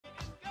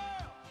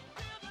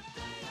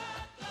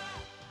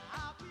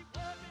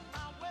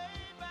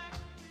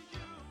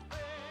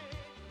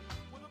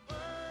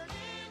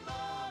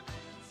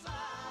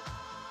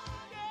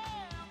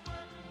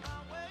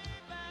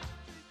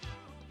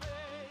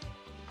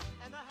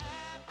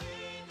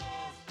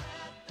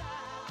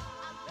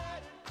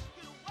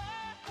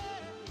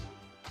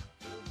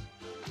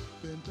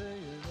been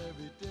paying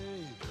every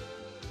day.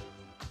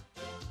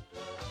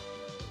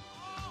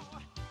 Oh,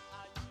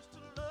 I used to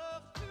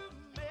love to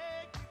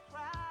make you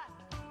cry.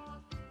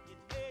 It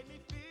made me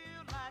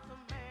feel like a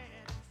man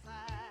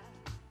inside.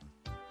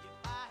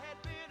 If I had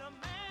been a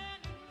man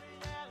in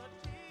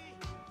reality,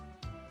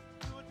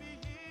 you would be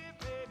here,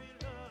 baby,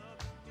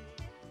 loving me.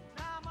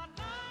 Now my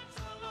nights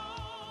are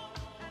long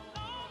and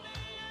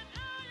lonely, and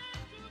I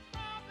ain't too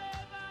proud,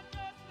 babe, I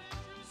just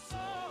miss you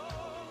so.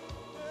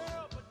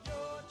 Girl, but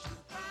you're too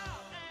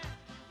proud and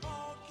you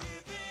won't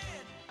give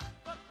in.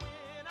 But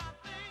when I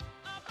think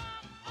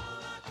about all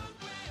I could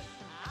win,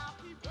 I'll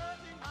keep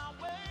working my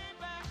way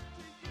back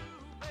to you,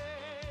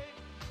 babe,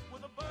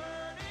 with a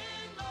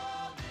burning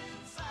love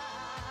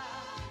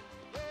inside.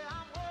 Yeah,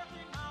 I'm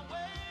working my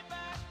way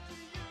back to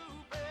you,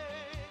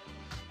 babe,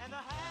 and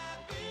the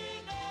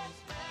happiness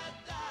that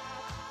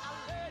died, I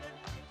let it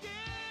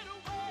get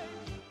away.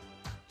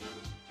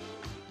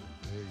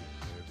 Paying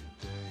every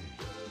day.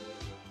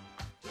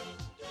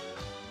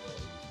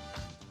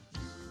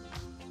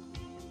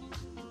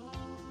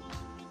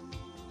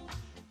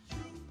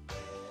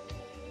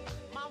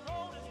 My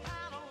road is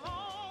kind of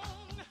long.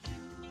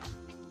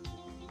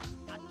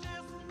 I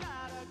just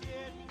gotta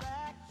get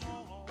back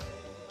home.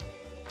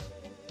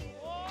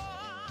 Oh,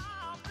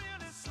 I'm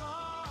really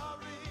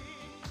sorry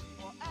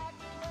for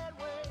acting that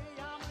way.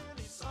 I'm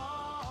really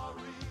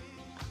sorry.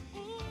 Ooh,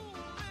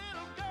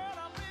 little girl,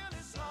 I'm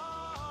really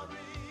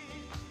sorry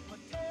for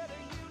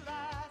telling you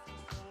lies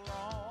for so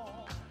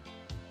long.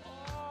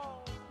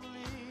 Oh,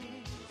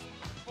 please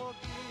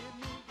forgive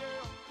me,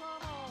 girl.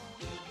 Come on.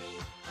 Give me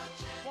a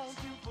chance. Won't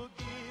you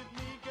forgive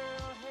me,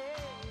 girl?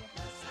 Hey.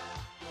 Let's start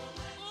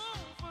romance. Ooh,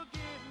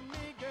 forgive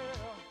me,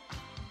 girl.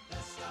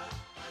 Let's start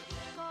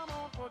again. Come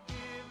on,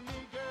 forgive me,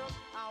 girl.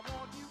 I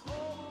want you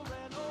over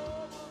and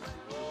over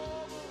and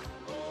over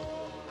and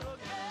over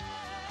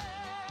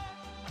again.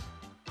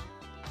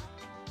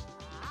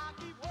 I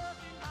keep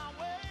working my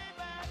way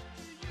back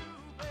to you,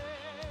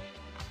 babe,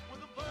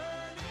 with a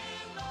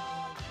burning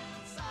love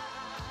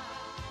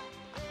inside.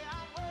 Yeah,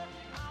 I'm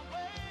working my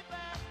way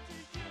back to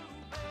you,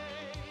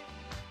 babe,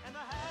 and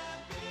the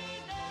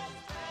happiness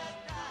that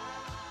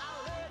died, I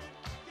let it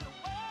get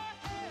away.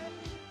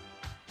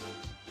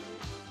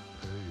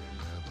 Paying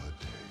every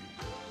day.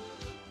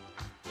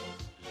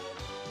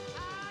 I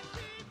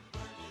keep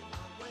working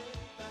my way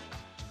back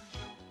to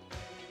you,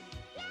 babe.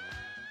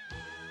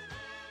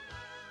 Burning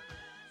love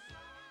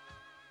inside.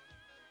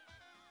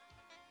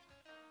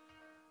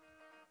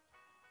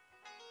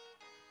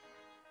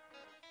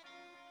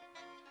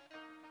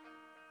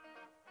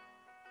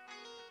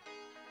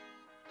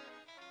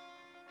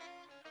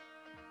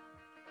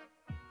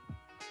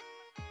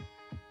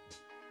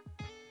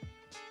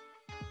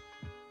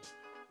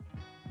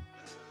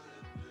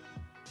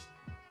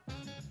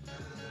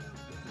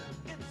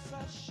 It's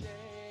a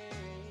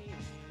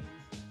shame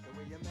the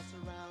way you mess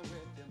around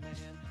with your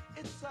man.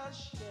 It's a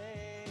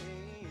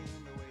shame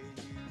the way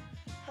you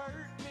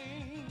hurt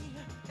me.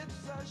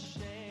 It's a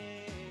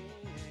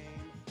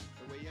shame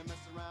the way you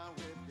mess around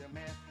with your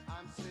man.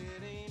 I'm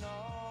sitting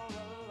all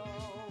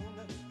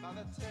alone by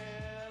the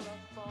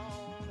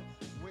telephone,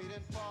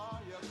 waiting for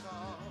your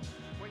call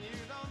when you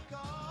don't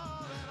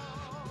call at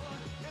all.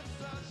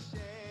 It's a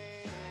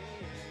shame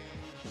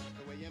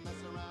the way you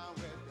mess around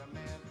with your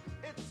man.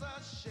 It's a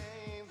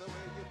shame the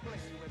way you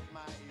play with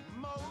my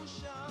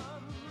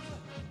emotions.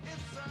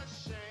 It's a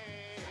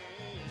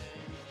shame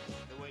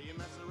the way you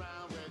mess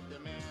around with the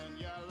man.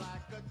 You're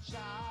like a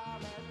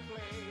child at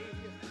play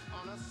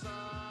on a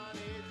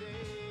sunny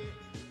day.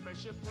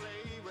 First you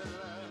play with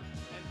love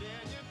and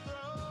then you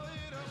throw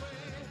it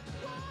away.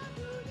 Why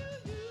do you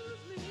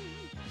use me?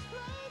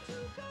 Try to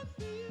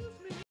confuse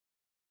me.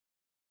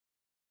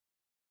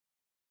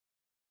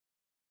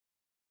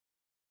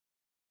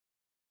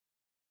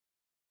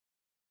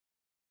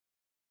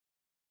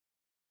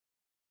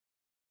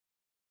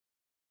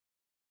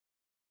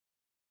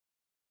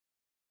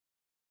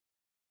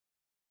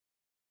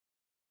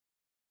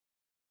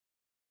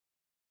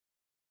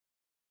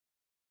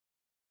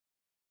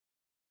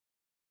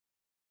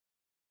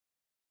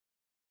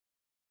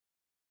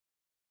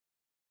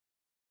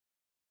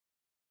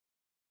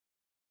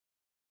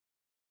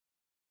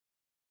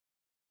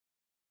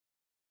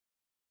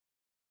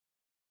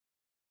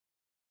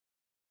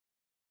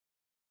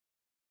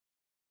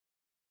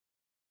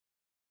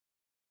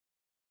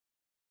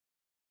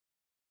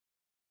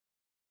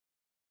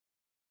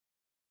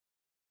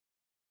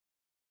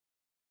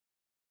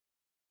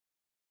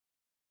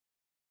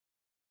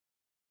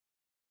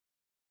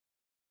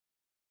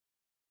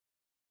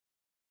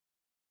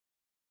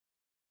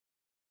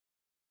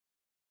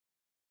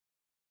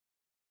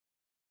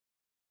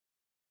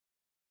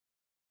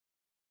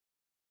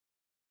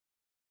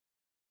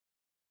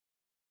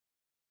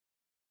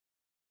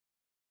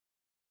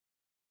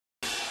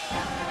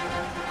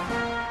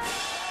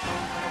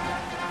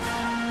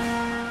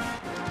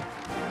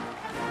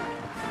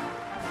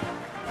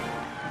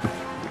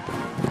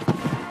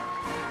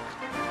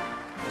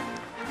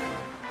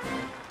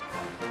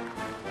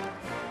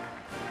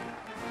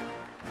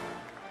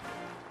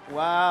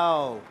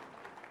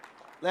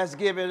 Let's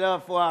give it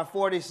up for our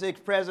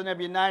 46th President of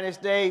the United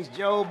States,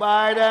 Joe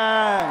Biden.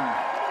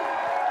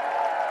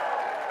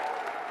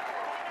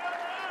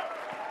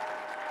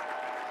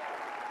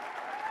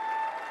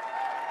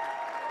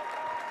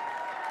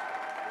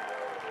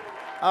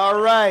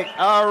 All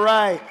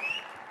right.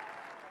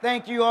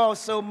 Thank you all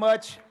so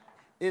much.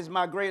 It is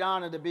my great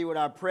honor to be with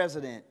our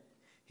president.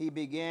 He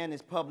began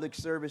his public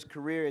service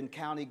career in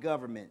county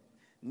government,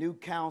 New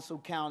Council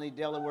County,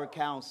 Delaware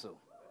Council.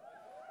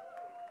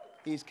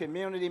 He's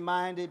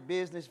community-minded,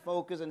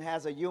 business-focused, and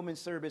has a human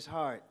service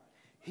heart.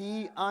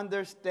 He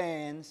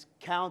understands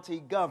county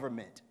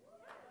government.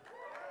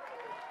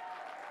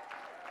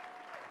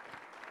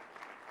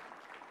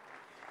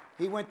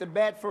 He went to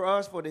bat for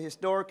us for the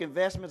historic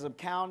investments of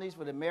counties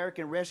for the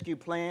American Rescue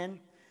Plan.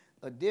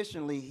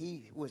 Additionally,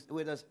 he was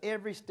with us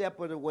every step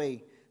of the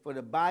way for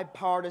the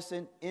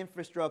bipartisan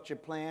infrastructure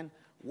plan,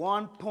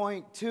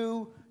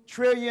 $1.2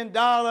 trillion.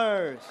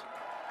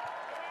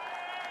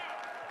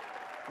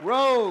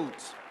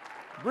 Roads,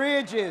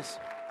 bridges,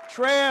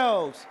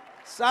 trails,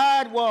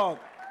 sidewalk,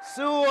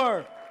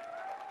 sewer.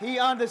 He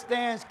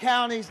understands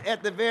counties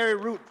at the very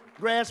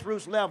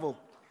grassroots level.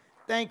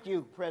 Thank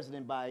you,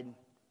 President Biden.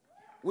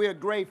 We are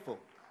grateful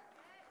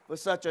for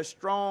such a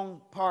strong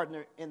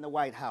partner in the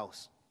White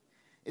House.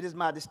 It is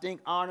my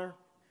distinct honor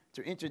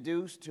to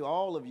introduce to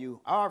all of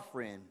you our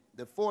friend,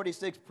 the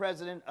 46th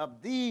President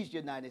of these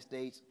United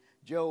States,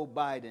 Joe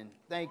Biden.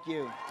 Thank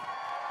you.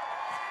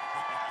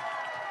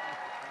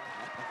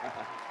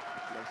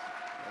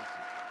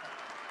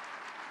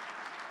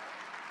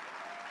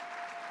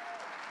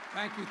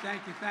 Thank you.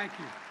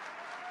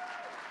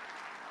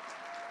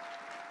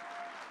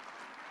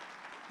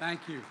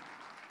 Thank you.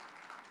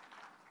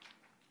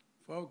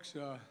 Folks,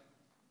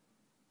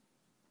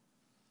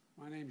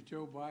 my name is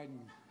Joe Biden,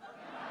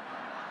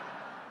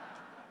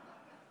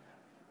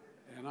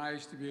 and I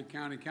used to be a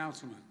county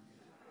councilman.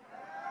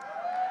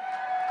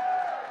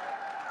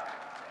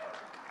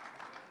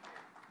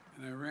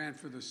 And I ran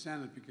for the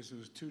Senate because it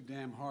was too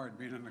damn hard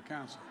being on the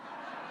council.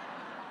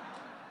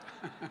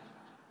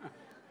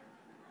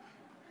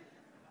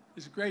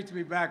 It's great to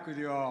be back with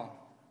you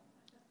all.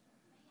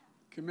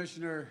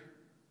 Commissioner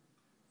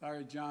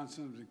Larry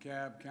Johnson of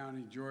DeKalb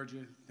County,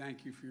 Georgia,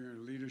 thank you for your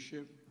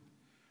leadership.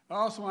 I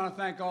also want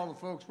to thank all the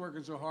folks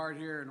working so hard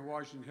here in the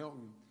Washington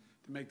Hilton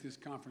to make this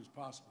conference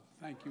possible.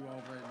 Thank you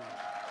all very much.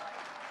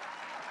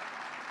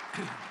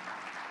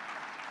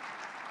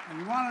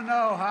 And you want to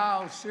know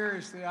how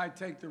seriously I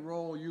take the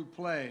role you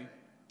play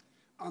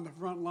on the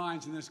front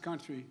lines in this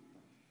country,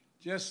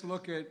 just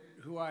look at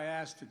who I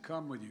asked to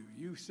come with you.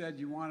 You said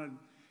you wanted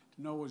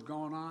to know what's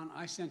going on.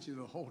 I sent you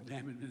the whole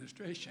damn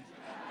administration.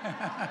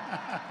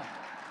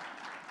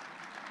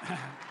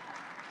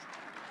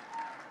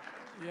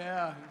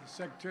 Yeah,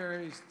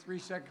 secretaries, 3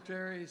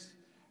 secretaries,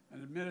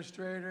 an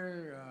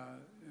administrator,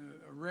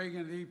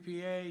 Reagan at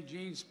EPA,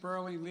 Gene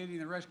Sperling leading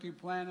the rescue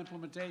plan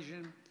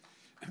implementation,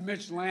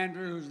 Mitch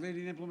Landrieu, who's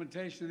leading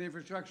implementation of the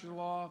infrastructure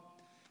law,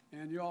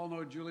 and you all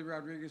know Julie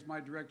Rodriguez, my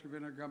director of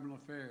intergovernmental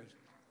affairs.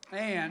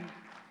 And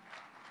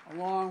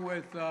along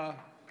with a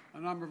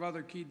number of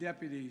other key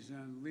deputies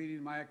and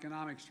leading my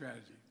economic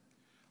strategy.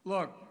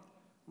 Look,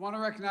 I want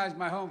to recognize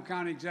my home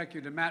county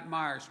executive, Matt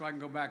Myers, so I can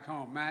go back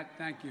home. Matt,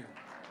 thank you.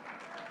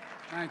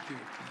 Thank you.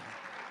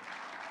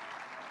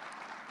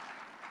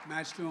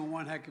 Matt's doing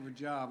one heck of a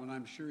job, and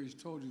I'm sure he's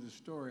told you the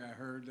story I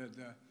heard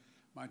that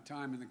my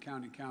time in the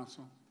county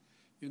council.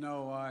 You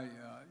know, I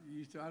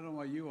don't know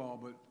about you all,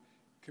 but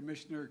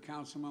commissioner,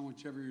 councilman,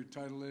 whichever your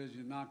title is,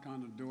 you knock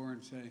on the door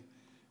and say,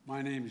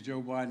 my name is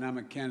Joe Biden, I'm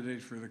a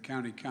candidate for the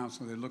county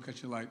council. They look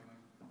at you like,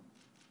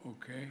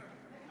 okay.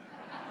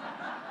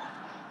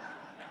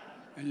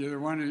 And you're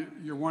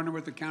wondering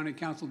what the county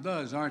council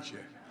does, aren't you?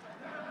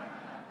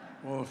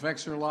 Well, it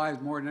affects their lives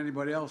more than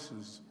anybody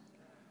else's.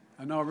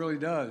 I know it really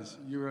does.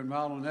 You're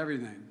involved in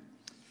everything.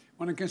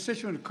 When a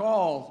constituent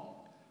called,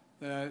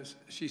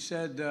 she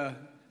said,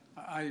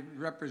 I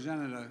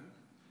represented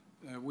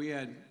we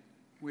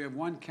have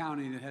one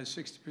county that has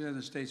 60% of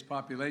the state's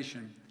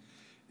population,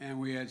 and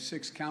we had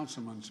 6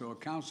 councilmen. So a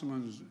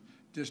councilman's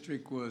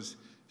district was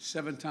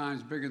 7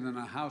 times bigger than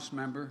a House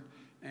member,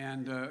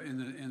 and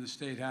in the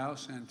state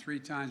house, and 3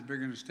 times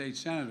bigger than a state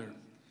senator.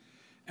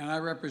 And I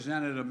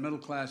represented a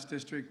middle-class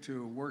district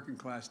to a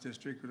working-class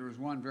district, but there was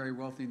one very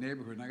wealthy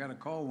neighborhood. And I got a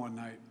call one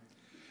night.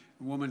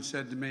 A woman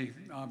said to me,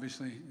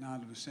 obviously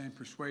not of the same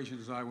persuasion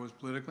as I was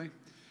politically,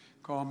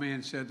 called me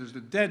and said, there's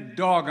a dead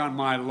dog on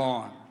my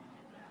lawn.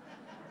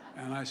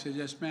 And I said,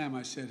 yes, ma'am.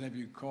 I said, have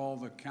you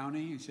called the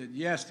county? He said,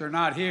 yes, they're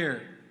not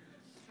here.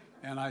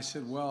 And I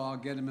said, well, I'll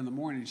get him in the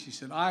morning. She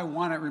said, I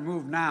want it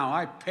removed now.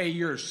 I pay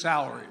your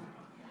salary.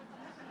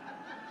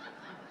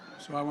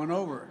 So I went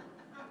over.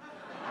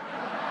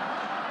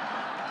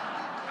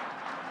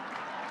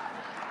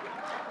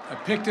 I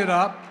picked it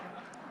up.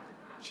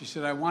 She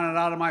said, I want it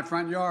out of my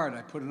front yard.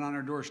 I put it on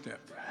her doorstep.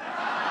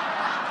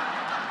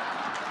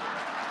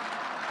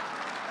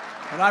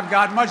 But I've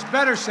got much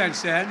better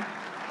since then.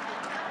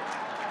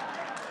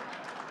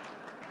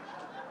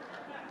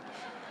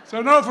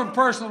 So know from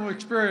personal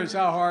experience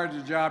how hard the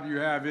job you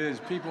have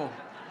is. People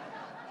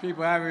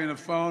having a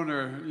phone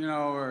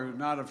are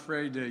not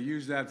afraid to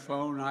use that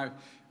phone. I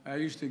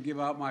used to give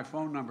out my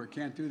phone number.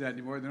 Can't do that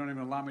anymore. They don't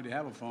even allow me to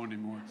have a phone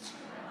anymore.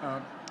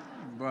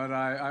 But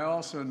I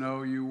also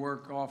know you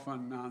work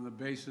often on the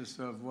basis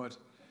of what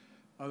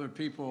other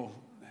people,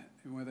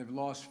 when they've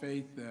lost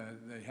faith,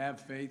 they have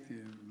faith,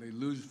 they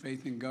lose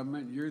faith in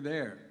government, you're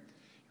there.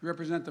 You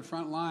represent the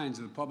front lines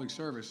of the public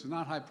service. It's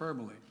not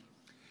hyperbole.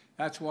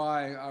 That's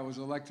why I was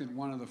elected.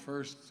 One of the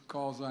first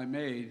calls I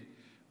made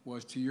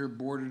was to your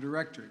board of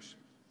directors.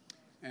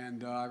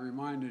 And I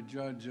reminded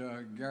Judge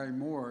Gary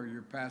Moore,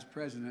 your past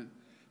president,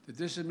 that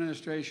this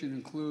administration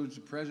includes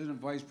the president,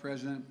 vice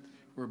president,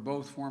 who are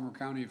both former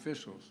county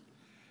officials.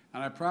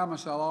 And I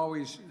promise I'll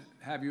always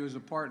have you as a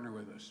partner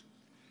with us.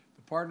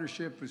 The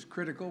partnership is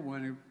critical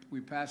when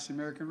we passed the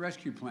American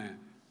Rescue Plan,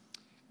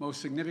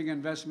 most significant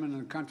investment in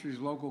the country's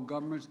local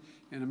governments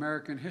in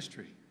American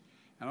history.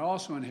 And I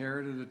also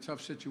inherited a tough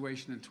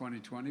situation in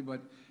 2020,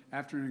 but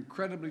after an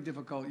incredibly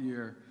difficult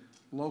year,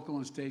 local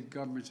and state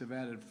governments have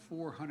added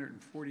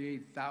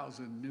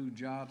 448,000 new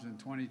jobs in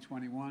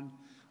 2021,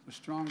 the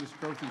strongest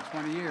growth in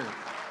 20 years.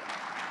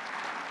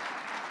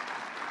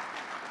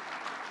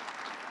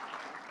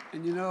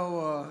 And you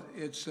know,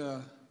 it's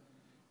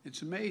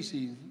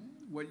amazing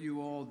what you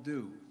all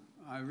do.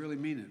 I really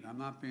mean it. I'm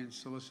not being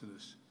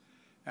solicitous.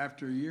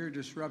 After a year of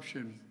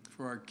disruption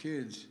for our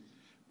kids,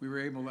 we were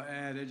able to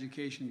add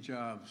education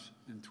jobs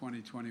in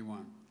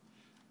 2021,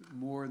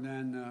 more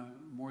than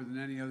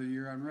any other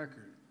year on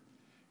record.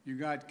 You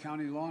got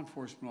county law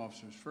enforcement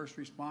officers, first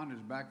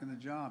responders back in the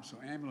job,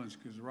 so ambulance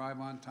could arrive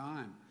on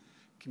time,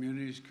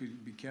 communities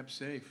could be kept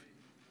safe.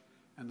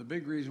 And the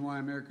big reason why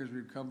America's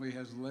recovery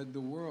has led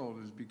the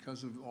world is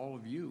because of all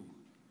of you.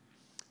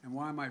 And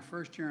why my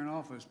first year in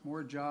office,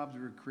 more jobs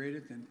were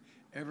created than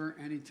ever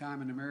any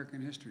time in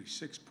American history,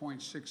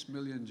 6.6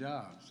 million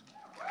jobs.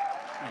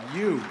 And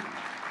you.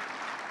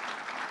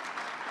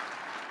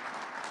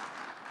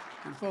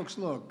 And folks,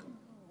 look,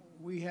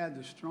 we had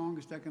the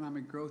strongest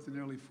economic growth in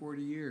nearly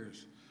 40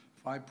 years,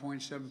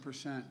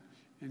 5.7%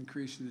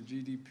 increase in the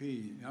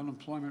GDP. The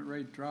unemployment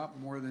rate dropped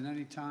more than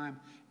any time,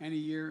 any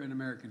year in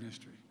American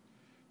history.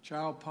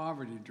 Child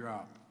poverty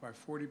dropped by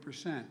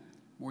 40%,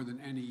 more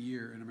than any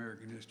year in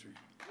American history.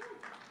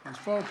 And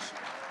folks,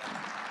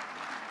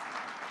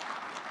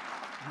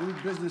 new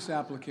business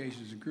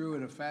applications grew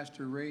at a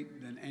faster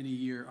rate than any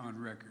year on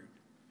record.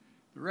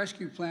 The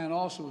rescue plan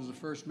also was the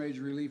first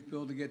major relief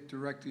bill to get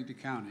directly to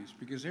counties,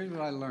 because here's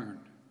what I learned.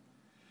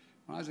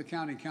 When I was a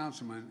county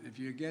councilman, if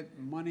you get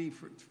money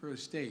for a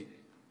state,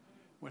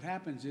 what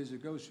happens is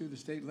it goes through the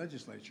state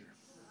legislature.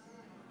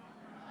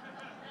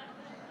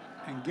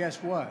 And guess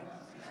what?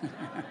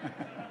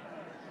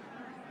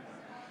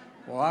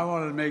 Well, I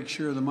wanted to make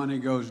sure the money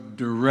goes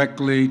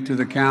directly to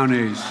the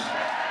counties.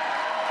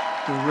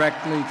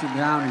 Directly to the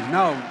counties.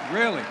 No,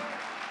 really.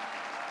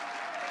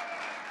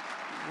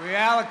 We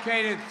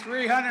allocated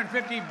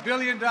 $350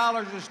 billion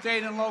to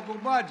state and local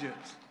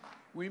budgets.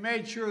 We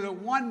made sure that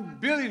 $1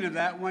 billion of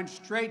that went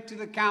straight to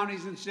the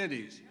counties and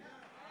cities.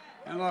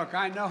 And look,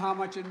 I know how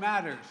much it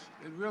matters.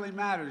 It really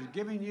matters.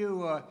 Giving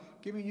you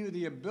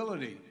the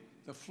ability,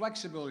 the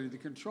flexibility, the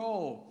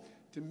control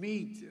to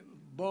meet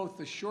both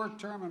the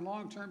short-term and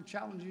long-term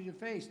challenges you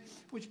face,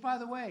 which, by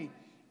the way,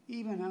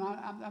 even, and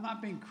I'm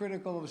not being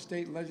critical of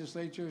state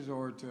legislatures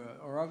or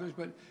others,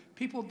 but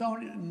people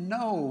don't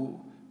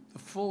know the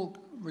full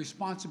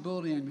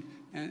responsibility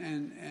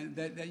and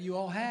that you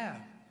all have,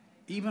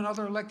 even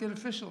other elected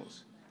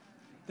officials.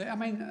 I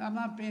mean, I'm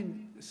not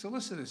being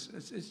solicitous.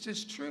 It's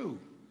just true.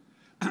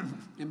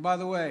 And by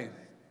the way,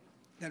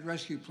 that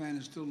rescue plan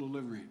is still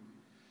delivering.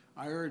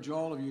 I urge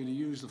all of you to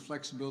use the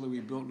flexibility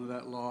we built into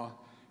that law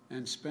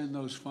and spend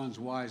those funds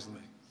wisely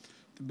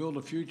to build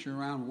a future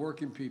around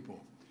working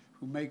people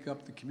who make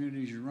up the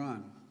communities you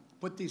run.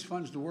 Put these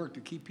funds to work to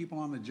keep people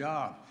on the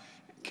job,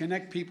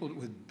 connect people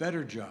with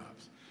better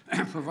jobs,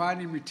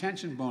 providing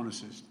retention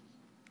bonuses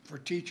for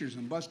teachers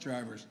and bus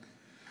drivers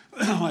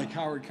like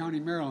Howard County,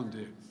 Maryland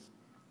did,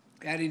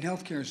 adding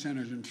healthcare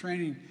centers and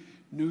training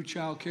new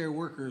child care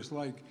workers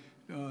like,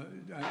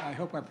 I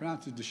hope I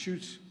pronounced it,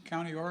 Deschutes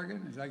County,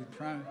 Oregon? Is that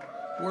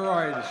where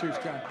are you, Deschutes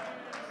County?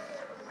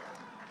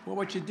 Well,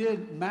 what you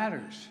did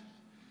matters.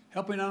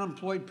 Helping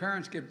unemployed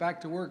parents get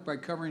back to work by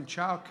covering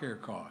child care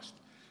costs,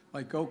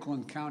 like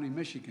Oakland County,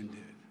 Michigan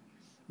did.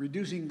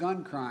 Reducing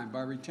gun crime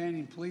by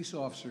retaining police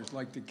officers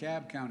like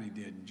DeKalb County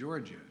did in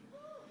Georgia.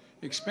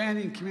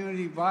 Expanding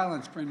community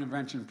violence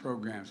intervention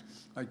programs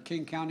like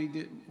King County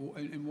did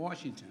in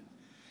Washington.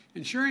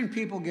 Ensuring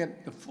people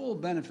get the full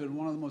benefit of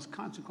one of the most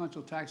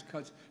consequential tax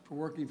cuts for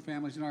working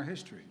families in our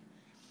history.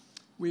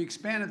 We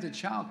expanded the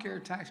child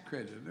care tax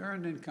credit, the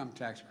earned income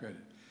tax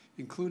credit,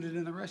 included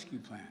in the rescue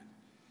plan.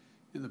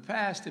 In the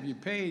past, if you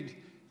paid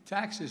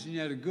taxes and you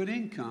had a good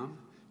income,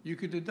 you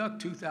could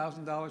deduct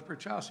 $2,000 per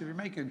child. So if you're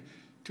making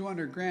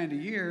 $200 grand a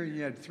year and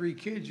you had 3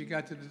 kids, you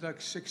got to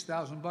deduct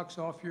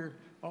 $6,000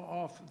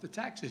 off the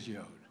taxes you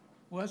owed.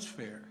 Well, that's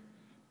fair.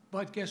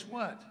 But guess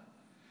what?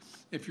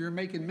 If you were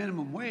making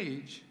minimum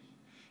wage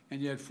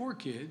and you had 4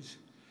 kids,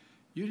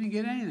 you didn't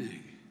get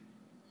anything.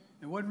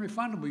 It wasn't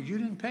refundable. You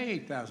didn't pay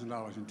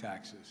 $8,000 in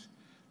taxes.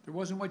 There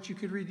wasn't what you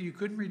could you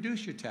couldn't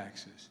reduce your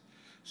taxes.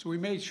 So we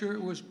made sure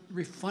it was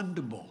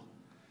refundable.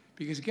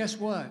 Because guess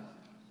what?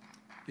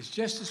 It's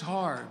just as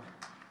hard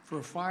for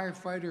a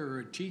firefighter or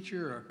a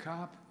teacher or a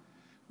cop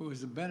who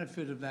has the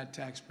benefit of that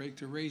tax break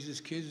to raise his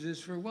kids as it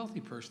is for a wealthy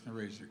person to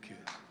raise their kids.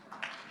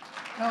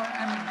 No,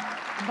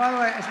 and by the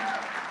way,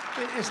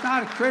 it's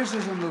not a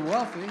criticism of the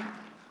wealthy.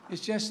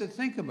 It's just to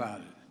think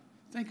about it.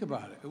 Think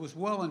about it. It was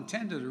well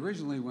intended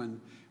originally when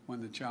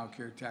the child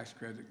care tax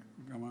credit,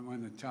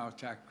 when the child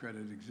tax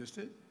credit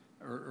existed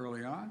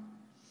early on,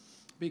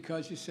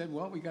 because you said,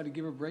 well, we got to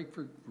give a break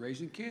for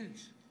raising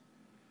kids.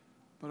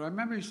 But I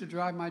remember it used to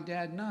drive my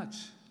dad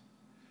nuts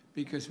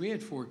because we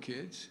had 4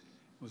 kids.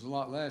 It was a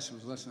lot less. It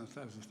was less than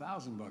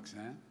 $1,000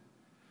 then.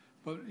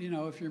 But you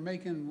know, if you're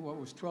making what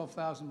was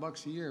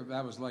 $12,000 a year,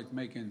 that was like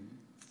making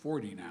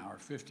 40 now or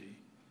 50.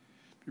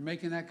 If you're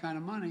making that kind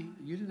of money,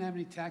 you didn't have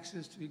any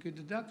taxes you could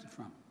deduct it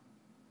from.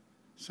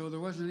 So there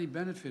wasn't any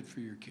benefit for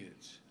your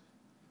kids.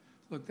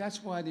 Look,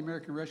 that's why the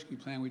American Rescue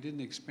Plan, we didn't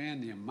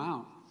expand the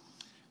amount.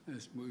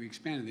 We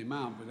expanded the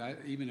amount, but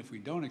even if we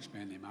don't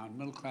expand the amount,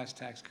 middle class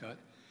tax cut,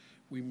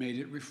 we made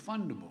it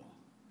refundable.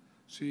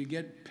 So you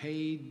get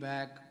paid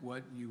back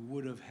what you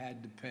would have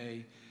had to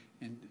pay,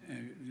 and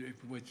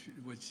which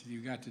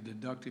you got to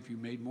deduct if you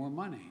made more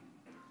money.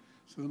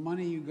 So the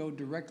money you go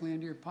directly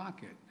into your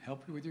pocket,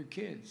 help you with your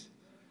kids.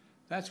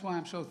 That's why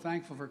I'm so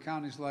thankful for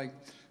counties like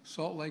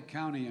Salt Lake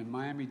County and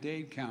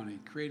Miami-Dade County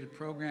created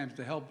programs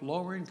to help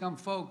lower income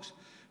folks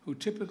who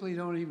typically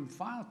don't even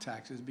file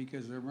taxes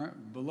because they're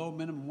below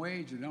minimum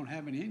wage or don't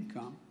have any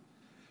income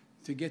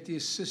to get the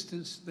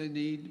assistance they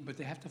need, but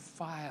they have to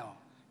file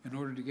in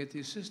order to get the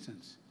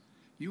assistance.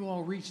 You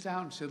all reached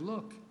out and said,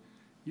 look,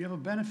 you have a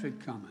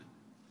benefit coming,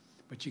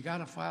 but you got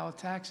to file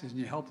taxes, and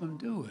you help them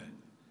do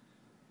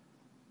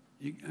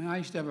it. And I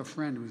used to have a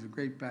friend who was a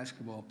great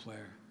basketball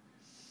player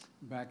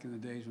back in the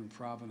days when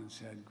Providence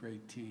had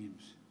great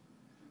teams,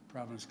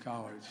 Providence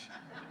College.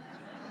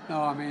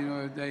 No, I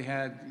mean, they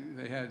had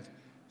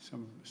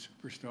some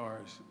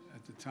superstars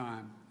at the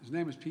time. His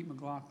name was Pete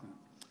McLaughlin.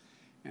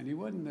 And he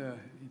wasn't,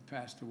 he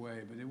passed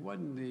away, but it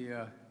wasn't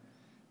the,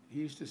 he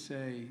used to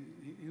say,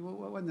 he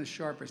wasn't the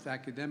sharpest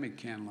academic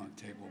candle on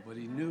the table, but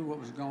he knew what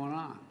was going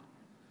on.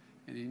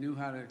 And he knew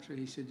how to,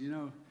 he said, you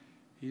know,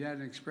 he had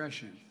an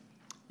expression,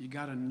 you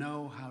got to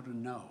know how to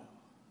know.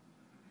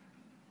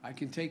 I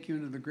can take you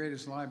into the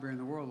greatest library in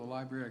the world, the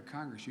Library of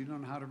Congress. You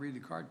don't know how to read the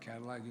card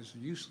catalog, it's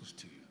useless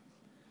to you.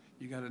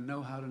 You got to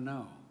know how to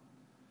know.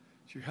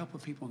 So you're helping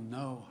people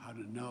know how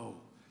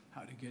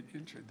to get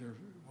into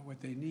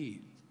what they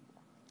need.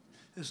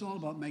 It's all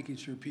about making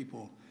sure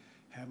people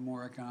have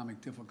more economic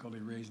difficulty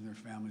raising their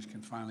families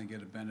can finally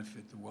get a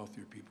benefit the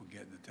wealthier people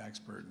get in the tax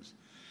burdens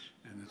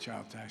and the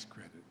child tax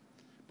credit.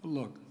 But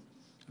look,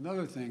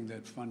 another thing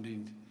that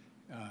funding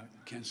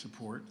can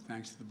support,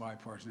 thanks to the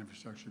bipartisan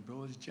infrastructure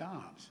bill, is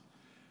jobs.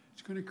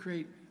 It's going to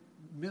create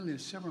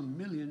several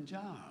million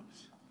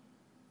jobs.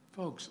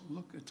 Folks,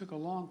 look, it took a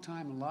long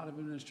time, a lot of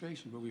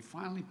administration, but we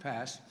finally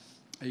passed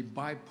a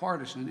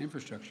bipartisan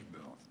infrastructure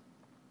bill.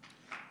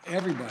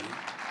 Everybody.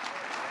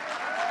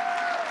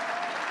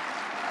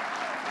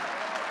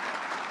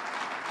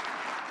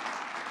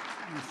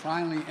 We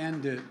finally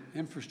ended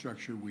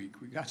Infrastructure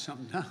Week. We got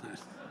something done.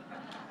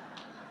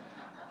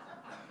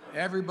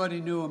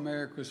 Everybody knew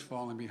America was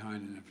falling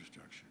behind in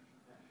infrastructure.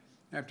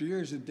 After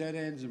years of dead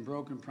ends and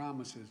broken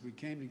promises, we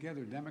came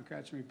together,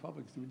 Democrats and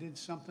Republicans, and we did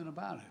something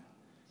about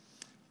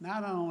it.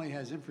 Not only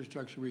has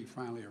Infrastructure Week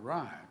finally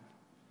arrived,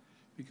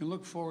 we can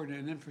look forward to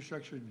an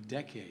infrastructure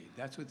decade.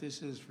 That's what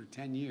this is for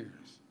 10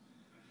 years.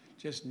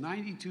 Just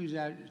 92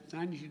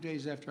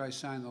 days after I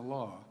signed the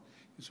law,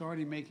 it's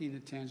already making a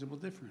tangible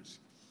difference.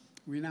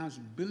 We announced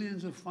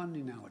billions of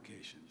funding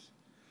allocations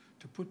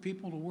to put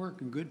people to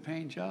work in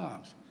good-paying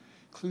jobs,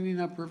 cleaning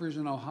up rivers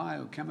in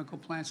Ohio, chemical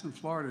plants in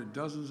Florida,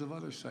 dozens of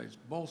other sites,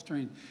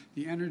 bolstering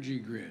the energy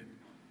grid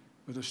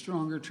with a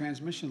stronger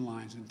transmission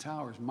lines and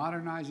towers,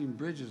 modernizing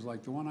bridges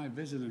like the one I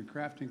visited in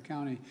Crafton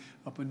County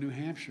up in New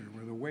Hampshire,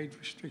 where the weight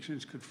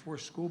restrictions could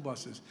force school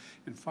buses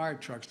and fire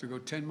trucks to go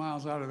 10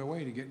 miles out of the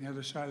way to get on the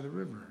other side of the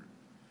river.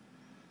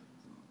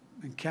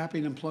 And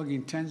capping and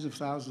plugging tens of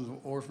thousands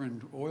of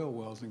orphaned oil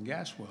wells and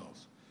gas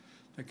wells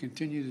that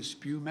continue to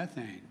spew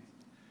methane,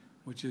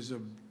 which is a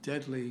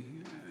deadly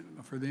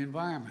for the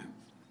environment.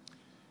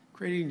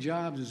 Creating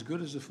jobs as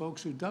good as the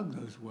folks who dug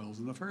those wells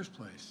in the first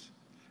place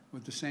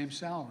with the same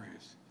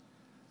salaries.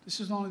 This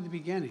is only the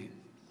beginning.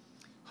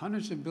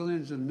 Hundreds of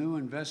billions of new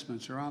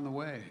investments are on the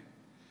way.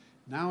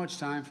 Now it's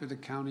time for the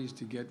counties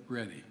to get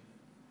ready.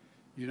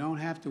 You don't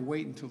have to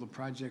wait until the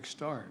projects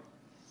start.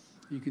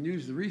 You can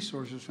use the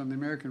resources from the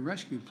American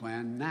Rescue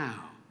Plan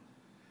now.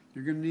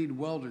 You're going to need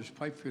welders,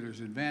 pipe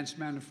fitters, advanced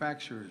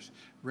manufacturers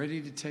ready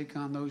to take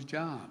on those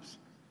jobs.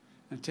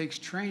 And it takes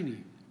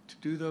training to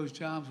do those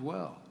jobs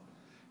well.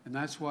 And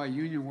that's why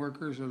union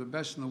workers are the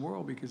best in the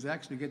world, because they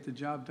actually get the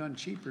job done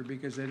cheaper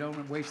because they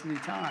don't waste any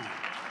time.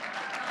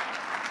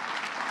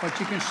 But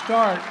you can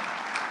start,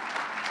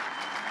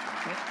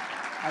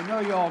 I know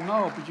you all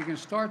know, but you can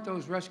start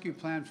those rescue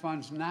plan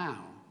funds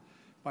now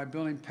by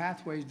building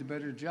pathways to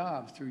better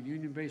jobs through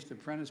union-based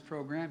apprentice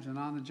programs and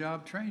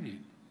on-the-job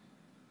training.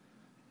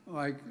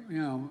 Like,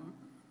 you know,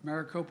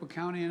 Maricopa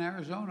County in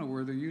Arizona,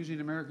 where they're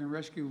using American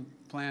Rescue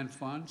Plan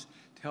funds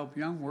to help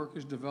young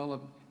workers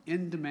develop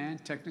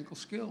in-demand technical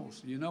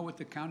skills. You know what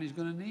the county's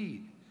going to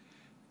need.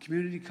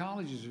 Community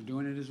colleges are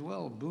doing it as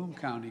well. Boone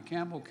County,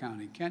 Campbell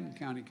County, Kenton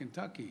County,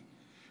 Kentucky,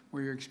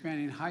 where you're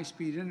expanding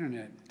high-speed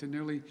internet to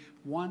nearly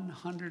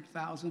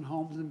 100,000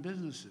 homes and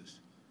businesses.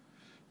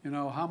 You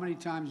know, how many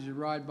times did you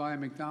ride by a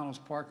McDonald's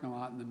parking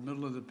lot in the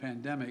middle of the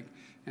pandemic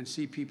and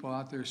see people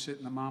out there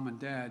sitting, the mom and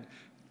dad,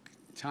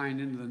 tying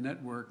into the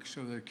network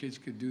so their kids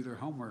could do their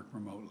homework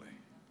remotely?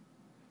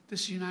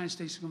 This is the United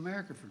States of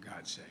America, for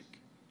God's sake.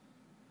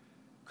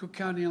 Cook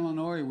County,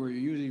 Illinois, where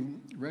you're using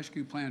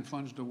rescue plan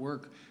funds to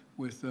work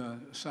with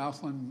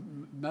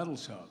Southland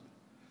Metals Hub,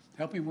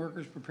 helping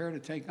workers prepare to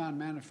take on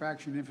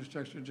manufacturing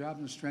infrastructure jobs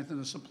and strengthen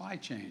the supply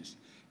chains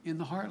in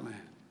the heartland.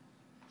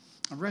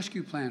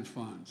 Rescue plan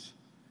funds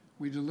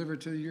we deliver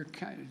to your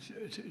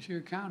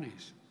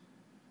counties.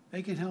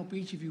 They can help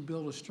each of you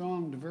build a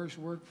strong, diverse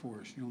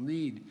workforce you'll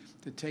need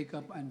to take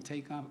up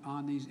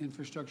on these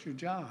infrastructure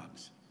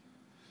jobs,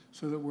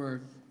 so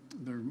that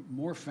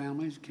more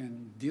families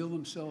can deal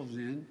themselves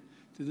in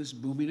to this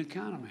booming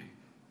economy.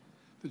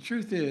 The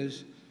truth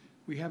is,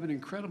 we have an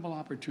incredible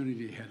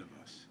opportunity ahead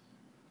of us.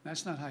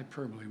 That's not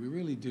hyperbole, we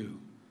really do.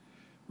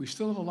 We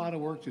still have a lot of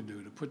work to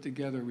do to put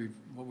together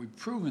what we've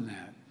proven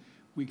that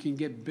we can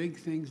get big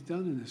things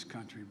done in this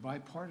country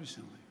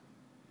bipartisanly.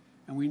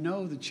 And we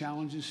know the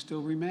challenges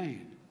still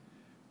remain.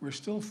 We're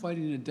still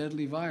fighting a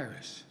deadly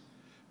virus.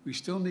 We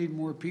still need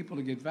more people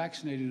to get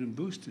vaccinated and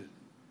boosted.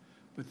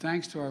 But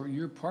thanks to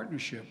your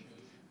partnership,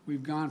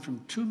 we've gone from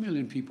 2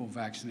 million people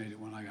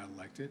vaccinated when I got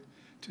elected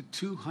to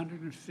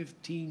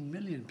 215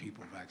 million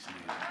people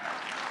vaccinated.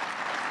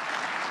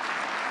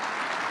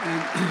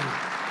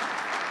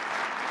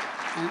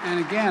 And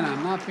again,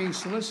 I'm not being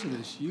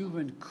solicitous. You've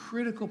been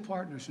critical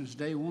partners since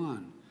day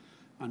one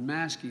on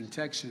masking,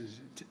 texting,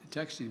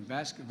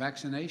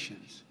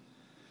 vaccinations,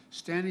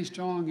 standing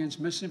strong against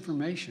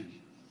misinformation,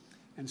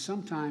 and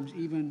sometimes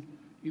even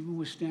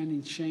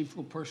withstanding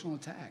shameful personal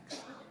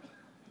attacks.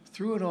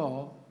 Through it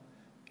all,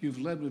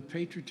 you've led with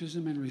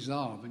patriotism and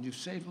resolve, and you've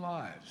saved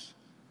lives.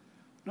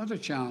 Another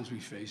challenge we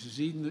face is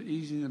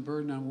easing the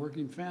burden on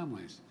working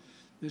families.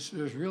 There's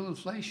real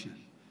inflation.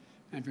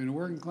 And if you're in a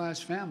working class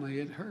family,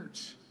 it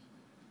hurts.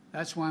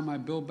 That's why my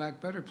Build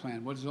Back Better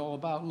plan, what it's all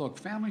about. Look,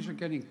 families are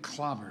getting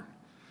clobbered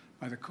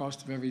by the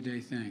cost of everyday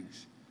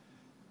things.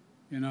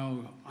 You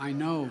know, I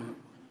know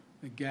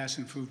that gas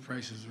and food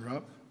prices are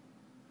up.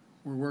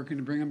 We're working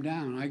to bring them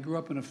down. I grew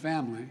up in a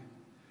family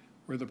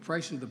where the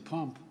price of the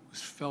pump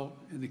was felt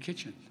in the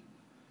kitchen.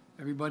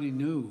 Everybody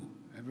knew,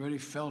 everybody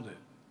felt it.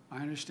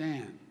 I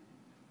understand.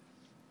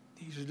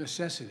 These are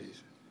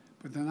necessities,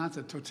 but they're not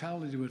the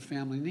totality of what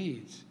family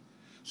needs.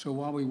 So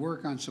while we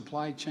work on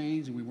supply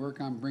chains and we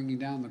work on bringing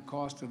down the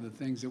cost of the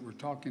things that we're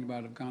talking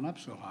about have gone up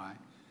so high,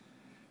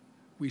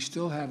 we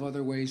still have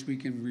other ways we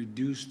can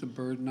reduce the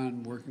burden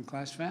on working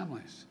class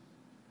families.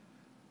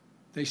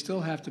 They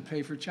still have to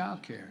pay for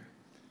child care.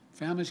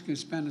 Families can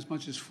spend as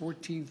much as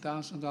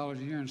 $14,000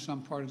 a year in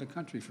some part of the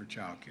country for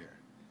child care.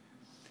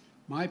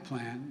 My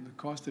plan, the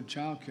cost of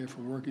child care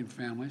for working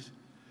families,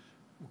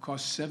 will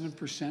cost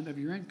 7% of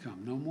your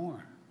income, no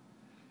more.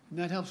 And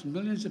that helps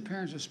millions of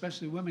parents,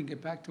 especially women,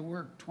 get back to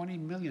work. 20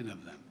 million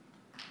of them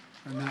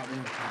are not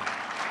working.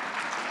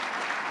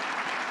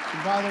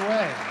 And by the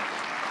way,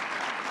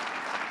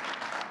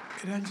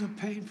 it ends up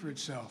paying for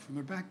itself, and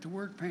they're back to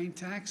work paying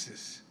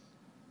taxes.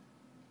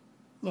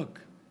 Look,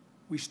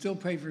 we still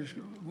have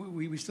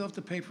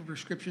to pay for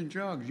prescription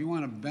drugs. You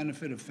want to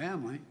benefit a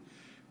family,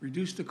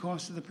 reduce the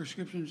cost of the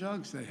prescription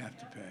drugs they have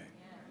to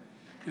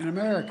pay. In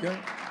America,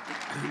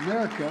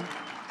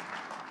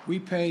 we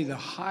pay the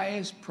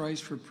highest price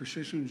for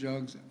prescription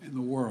drugs in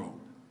the world,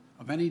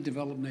 of any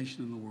developed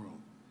nation in the world,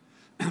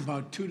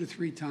 about 2 to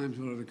 3 times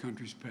what other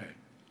countries pay.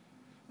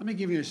 Let me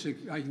give you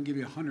I can give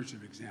you hundreds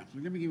of examples.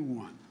 Let me give you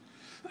one.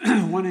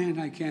 One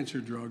anti-cancer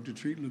drug to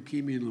treat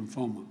leukemia and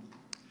lymphoma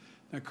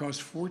that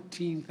costs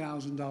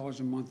 $14,000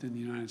 a month in the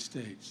United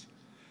States.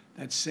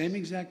 That same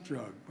exact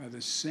drug by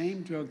the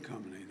same drug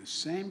company,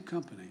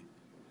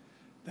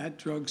 that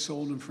drug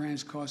sold in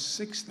France costs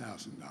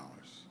 $6,000.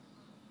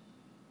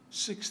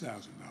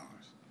 $6,000.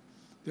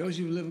 Those of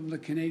you who live on the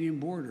Canadian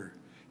border,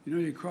 you know,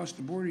 you cross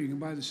the border, you can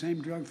buy the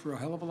same drug for a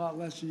hell of a lot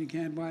less than you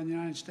can buy in the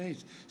United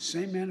States.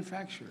 Same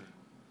manufacturer.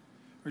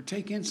 Or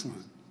take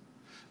insulin.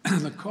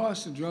 The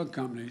cost of drug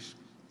companies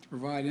to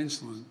provide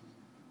insulin,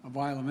 a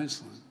vial of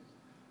insulin,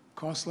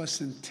 costs less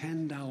than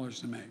 $10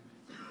 to make.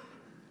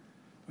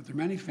 But there are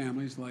many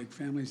families, like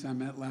families I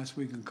met last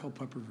week in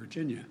Culpeper,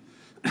 Virginia,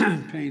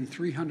 paying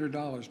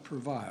 $300 per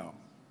vial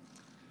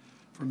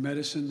for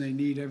medicine they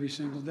need every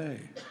single day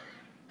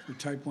for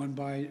type 1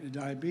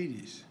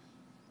 diabetes.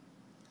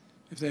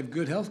 If they have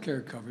good health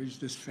care coverage,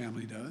 this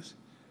family does,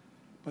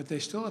 but they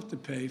still have to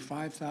pay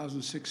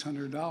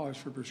 $5,600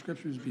 for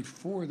prescriptions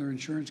before their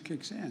insurance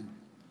kicks in.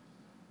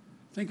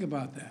 Think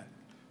about that.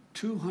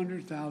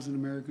 200,000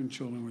 American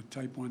children with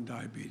type 1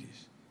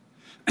 diabetes.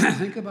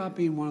 Think about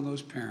being one of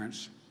those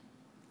parents.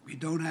 You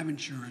don't have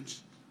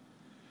insurance,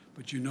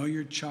 but you know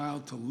your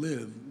child to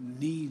live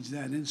needs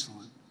that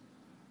insulin.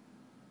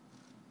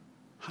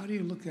 How do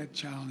you look that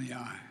child in the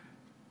eye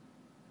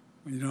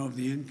when you don't have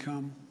the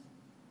income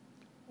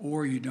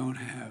or you don't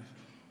have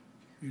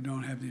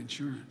the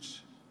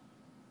insurance?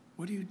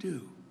 What do you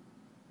do?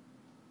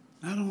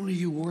 Not only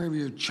you worry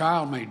your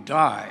child may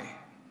die,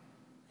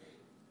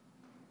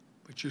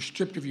 but you're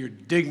stripped of your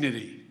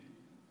dignity.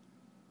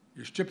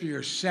 You're stripped of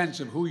your sense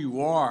of who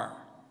you are,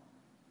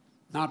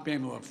 not being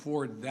able to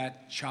afford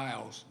that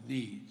child's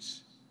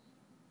needs.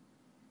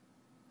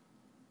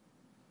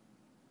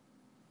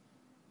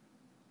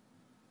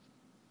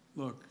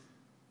 Look,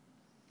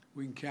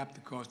 we can cap the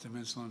cost of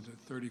insulin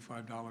at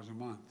 $35 a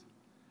month.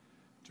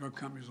 Drug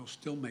companies will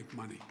still make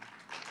money.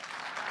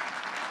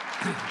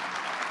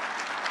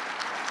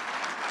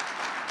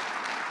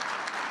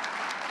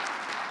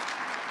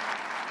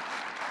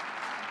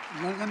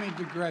 Let me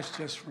digress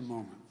just for a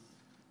moment.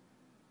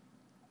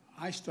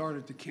 I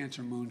started the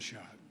Cancer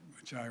Moonshot,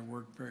 which I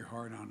worked very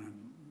hard on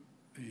in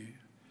the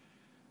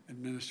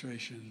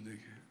administration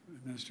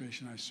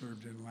I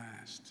served in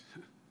last.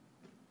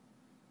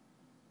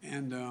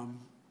 And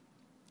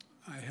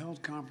I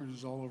held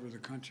conferences all over the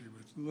country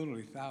with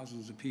literally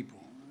thousands of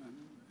people,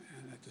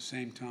 and at the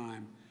same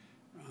time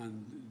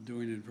on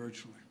doing it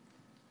virtually.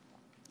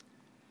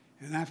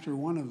 And after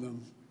one of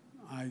them,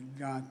 I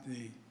got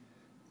the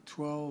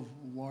 12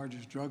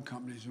 largest drug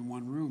companies in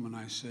one room, and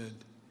I said,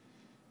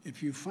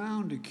 if you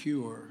found a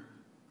cure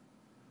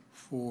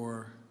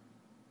for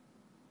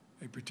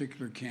a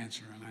particular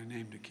cancer, and I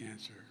named a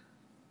cancer,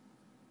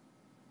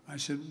 I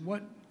said,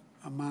 what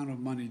amount of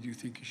money do you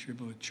think you should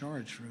be able to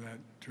charge for that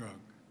drug?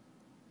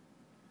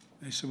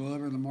 They said,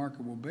 whatever the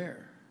market will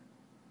bear.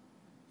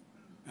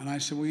 And I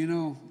said, well, you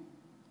know,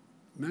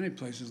 many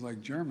places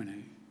like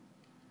Germany,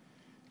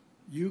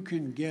 you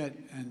can get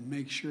and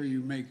make sure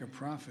you make a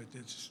profit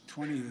that's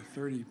 20 to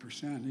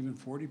 30%, even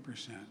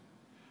 40%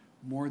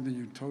 more than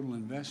your total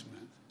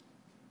investment.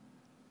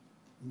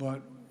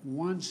 But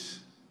once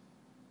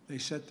they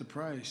set the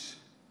price,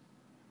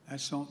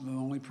 that's the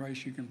only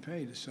price you can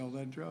pay to sell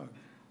that drug.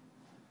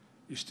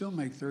 You still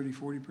make 30,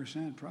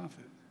 40%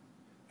 profit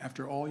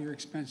after all your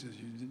expenses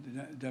you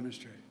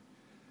demonstrate.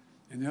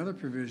 And the other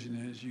provision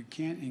is you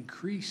can't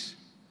increase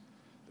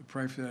the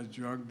price of that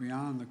drug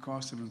beyond the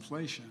cost of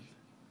inflation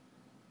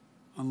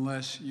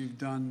unless you've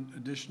done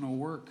additional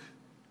work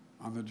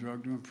on the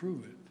drug to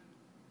improve it.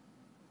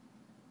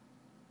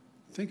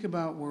 Think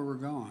about where we're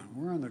going.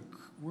 We're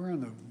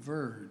on the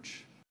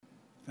verge,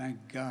 thank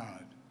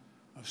God,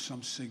 of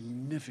some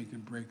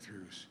significant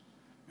breakthroughs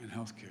in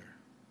healthcare.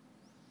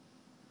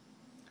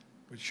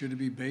 But should it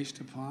be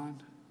based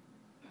upon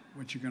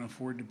what you can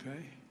afford to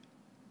pay?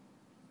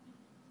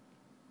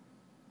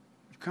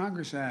 If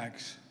Congress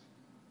acts,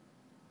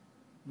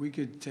 we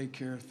could take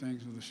care of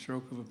things with a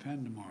stroke of a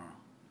pen tomorrow.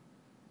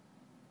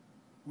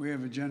 We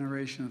have a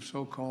generation of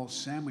so-called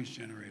sandwich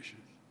generation.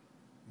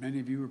 Many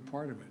of you are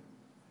part of it.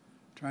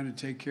 Trying to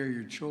take care of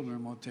your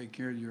children while take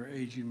care of your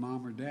aging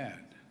mom or dad.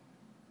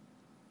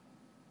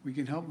 We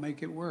can help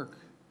make it work.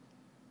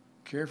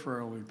 Care for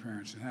our elderly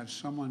parents and have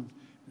someone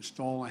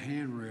install a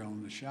handrail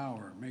in the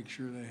shower. Make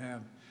sure they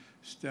have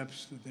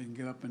steps that they can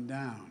get up and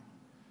down.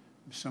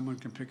 Someone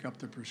can pick up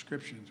the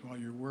prescriptions while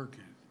you're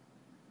working.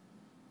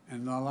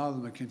 And allow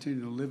them to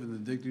continue to live in the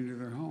dignity of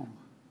their home.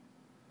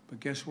 But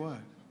guess what?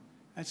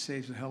 That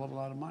saves a hell of a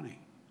lot of money.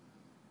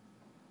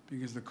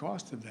 Because the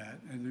cost of that,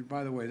 and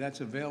by the way, that's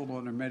available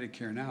under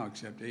Medicare now,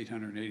 except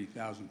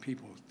 880,000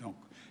 people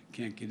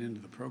can't get into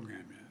the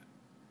program yet.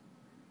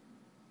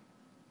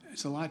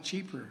 It's a lot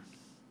cheaper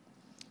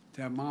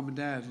to have mom and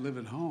dad live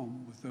at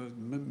home with the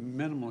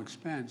minimal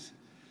expense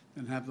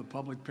than have the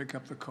public pick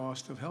up the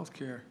cost of health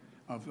care,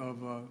 of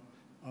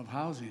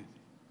housing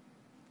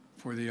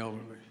for the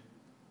elderly.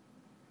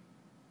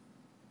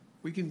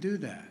 We can do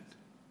that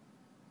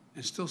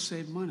and still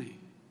save money.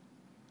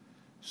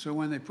 So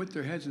when they put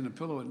their heads in the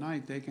pillow at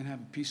night, they can have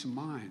a peace of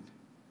mind.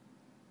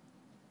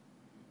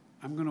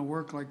 I'm going to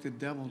work like the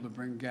devil to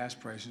bring gas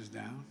prices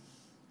down.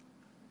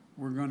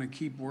 We're going to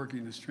keep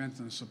working to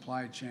strengthen the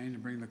supply chain to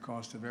bring the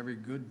cost of every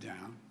good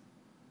down,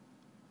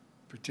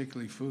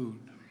 particularly food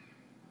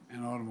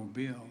and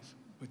automobiles.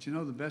 But you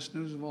know the best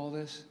news of all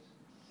this?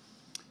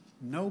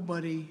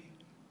 Nobody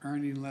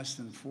earning less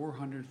than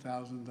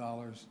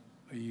 $400,000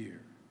 a year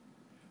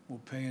will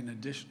pay an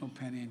additional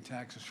penny in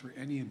taxes for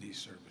any of these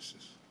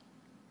services.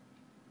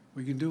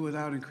 We can do it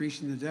without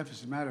increasing the deficit.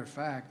 As a matter of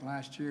fact,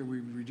 last year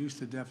we reduced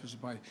the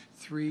deficit by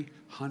 $300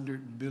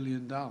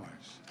 billion.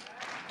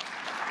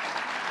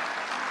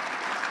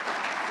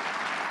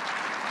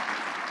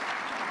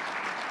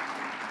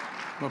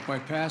 But by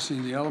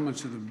passing the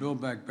elements of the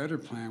Build Back Better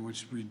plan,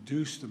 which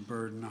reduced the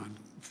burden on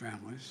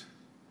families,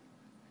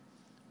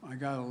 I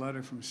got a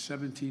letter from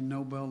 17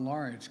 Nobel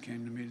laureates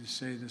came to me to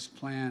say this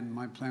plan,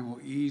 my plan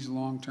will ease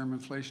long-term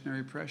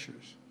inflationary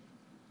pressures.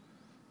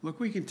 Look,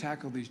 we can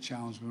tackle these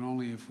challenges, but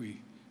only if we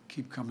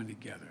keep coming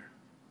together.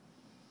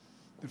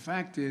 The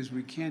fact is,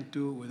 we can't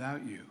do it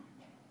without you.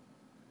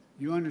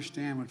 You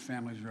understand what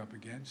families are up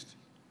against.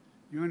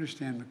 You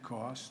understand the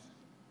cost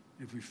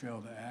if we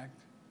fail to act.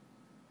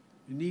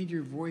 You need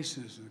your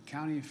voices, the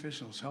county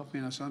officials,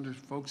 helping us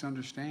folks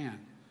understand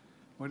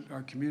what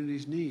our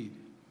communities need.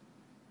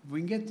 If we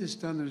can get this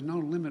done, there's no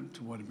limit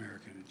to what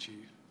America can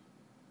achieve.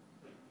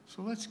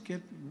 So let's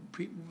get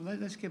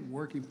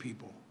working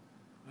people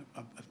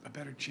a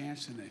better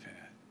chance than they've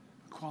had,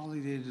 the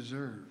quality they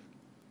deserve,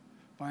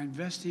 by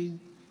investing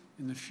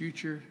in the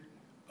future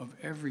of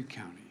every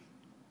county.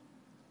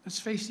 Let's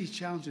face these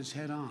challenges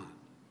head on,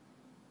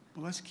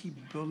 but let's keep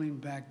building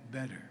back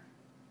better.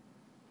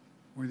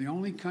 We're the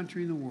only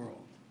country in the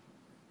world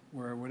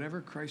where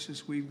whatever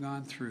crisis we've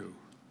gone through,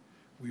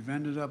 we've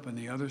ended up on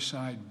the other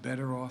side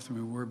better off than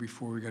we were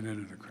before we got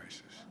into the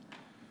crisis.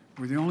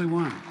 We're the only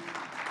one.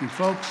 And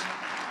folks,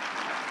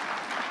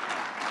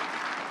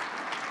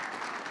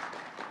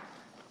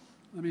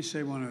 let me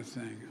say one other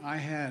thing. I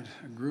had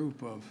a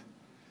group of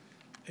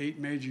 8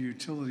 major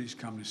utilities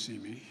come to see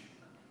me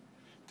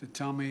to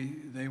tell me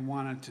they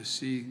wanted to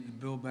see the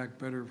Build Back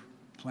Better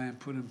plan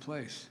put in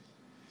place,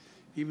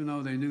 even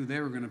though they knew they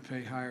were going to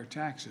pay higher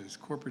taxes.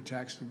 Corporate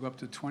tax would go up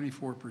to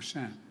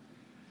 24%.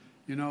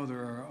 You know, there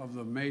are, of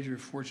the major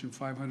Fortune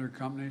 500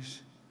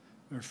 companies,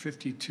 there are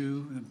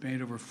 52 that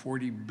made over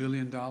 $40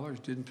 billion,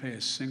 didn't pay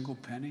a single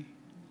penny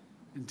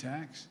in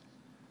tax.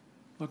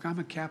 Look, I'm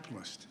a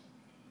capitalist.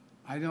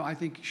 I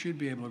think you should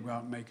be able to go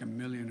out and make $1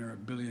 million or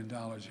 $1 billion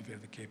if you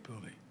have the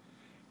capability.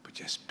 But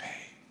just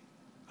pay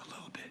a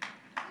little bit.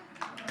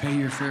 Pay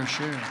your fair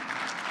share.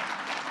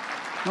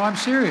 No, I'm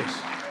serious.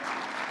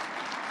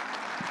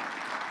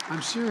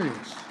 I'm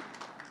serious.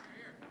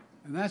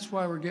 And that's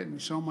why we're getting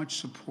so much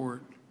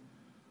support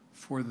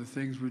for the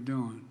things we're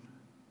doing.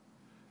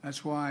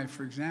 That's why,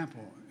 for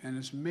example, and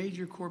it's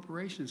major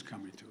corporations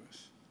coming to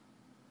us.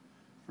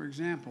 For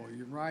example,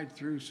 you ride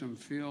through some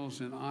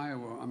fields in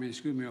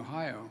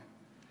Ohio,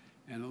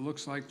 and it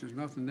looks like there's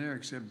nothing there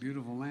except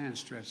beautiful land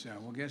stretched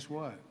out. Well, guess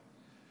what?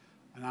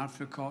 An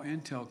outfit called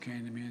Intel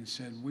came to me and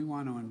said, we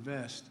want to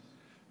invest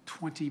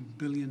 $20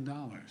 billion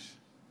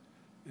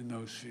in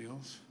those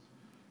fields,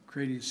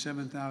 creating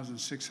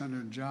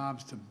 7,600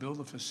 jobs to build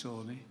a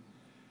facility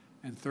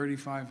and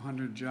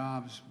 3,500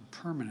 jobs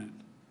permanent.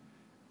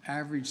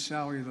 Average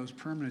salary of those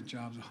permanent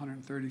jobs,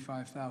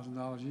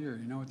 $135,000 a year.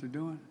 You know what they're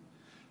doing?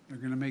 They're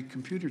going to make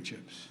computer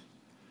chips.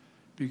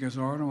 Because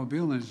our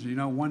automobile industry, you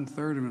know,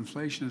 1/3 of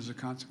inflation is a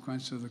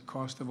consequence of the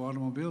cost of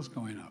automobiles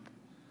going up.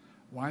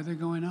 Why are they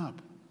going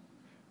up?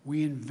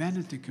 We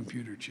invented the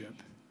computer chip,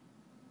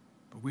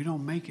 but we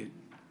don't make it.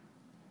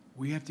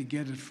 We have to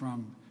get it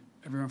from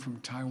everyone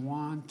from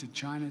Taiwan to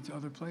China to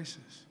other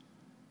places.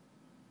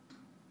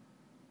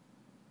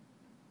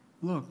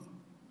 Look,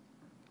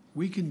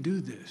 we can do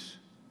this.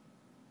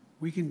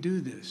 We can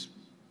do this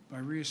by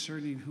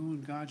reasserting who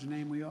in God's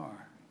name we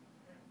are.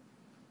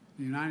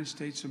 The United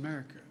States of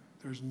America.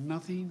 There's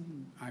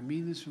nothing, I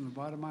mean this from the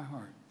bottom of my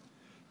heart,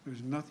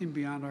 there's nothing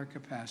beyond our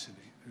capacity.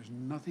 There's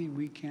nothing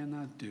we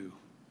cannot do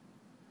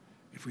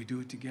if we do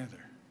it together.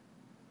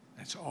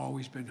 That's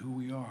always been who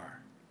we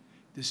are.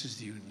 This is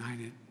the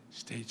United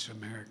States of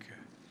America.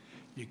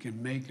 You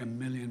can make $1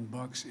 million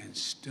and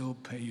still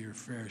pay your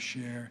fair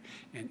share,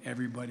 and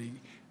everybody.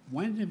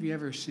 When have you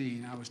ever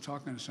seen, I was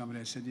talking to somebody,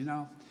 I said, you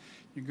know,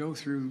 you go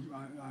through,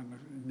 I'm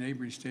a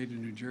neighboring state of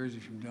New Jersey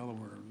from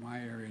Delaware.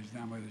 My area is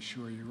down by the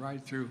shore. You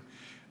ride through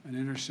an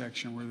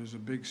intersection where there's a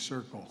big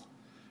circle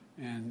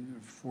and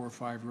 4 or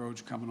 5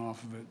 roads coming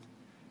off of it.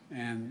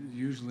 And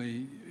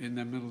usually in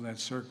the middle of that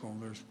circle,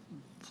 there's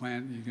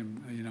you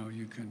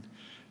can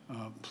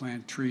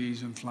plant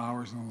trees and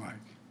flowers and the like.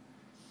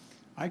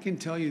 I can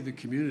tell you the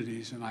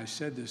communities, and I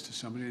said this to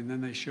somebody, and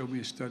then they showed me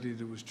a study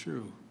that was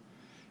true.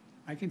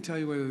 I can tell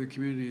you whether the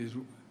community is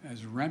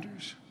as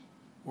renters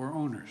or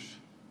owners.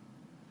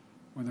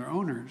 When they're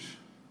owners,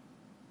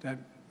 that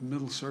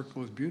middle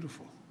circle is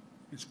beautiful.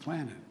 It's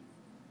planted.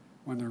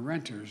 When they're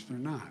renters, they're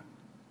not.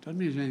 Doesn't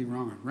mean there's anything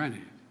wrong with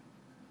renting,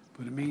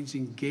 but it means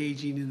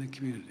engaging in the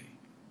community.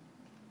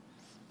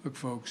 Look,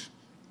 folks,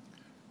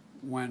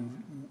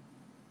 when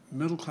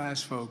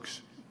middle-class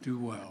folks do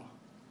well,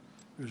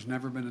 there's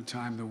never been a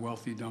time the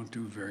wealthy don't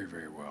do very,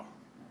 very well.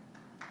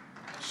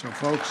 So,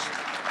 folks,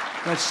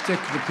 let's stick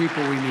to the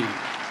people we need.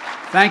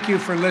 Thank you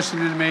for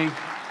listening to me.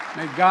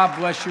 May God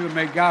bless you, and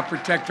may God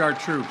protect our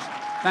troops.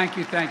 Thank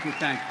you, thank you,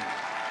 thank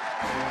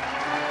you.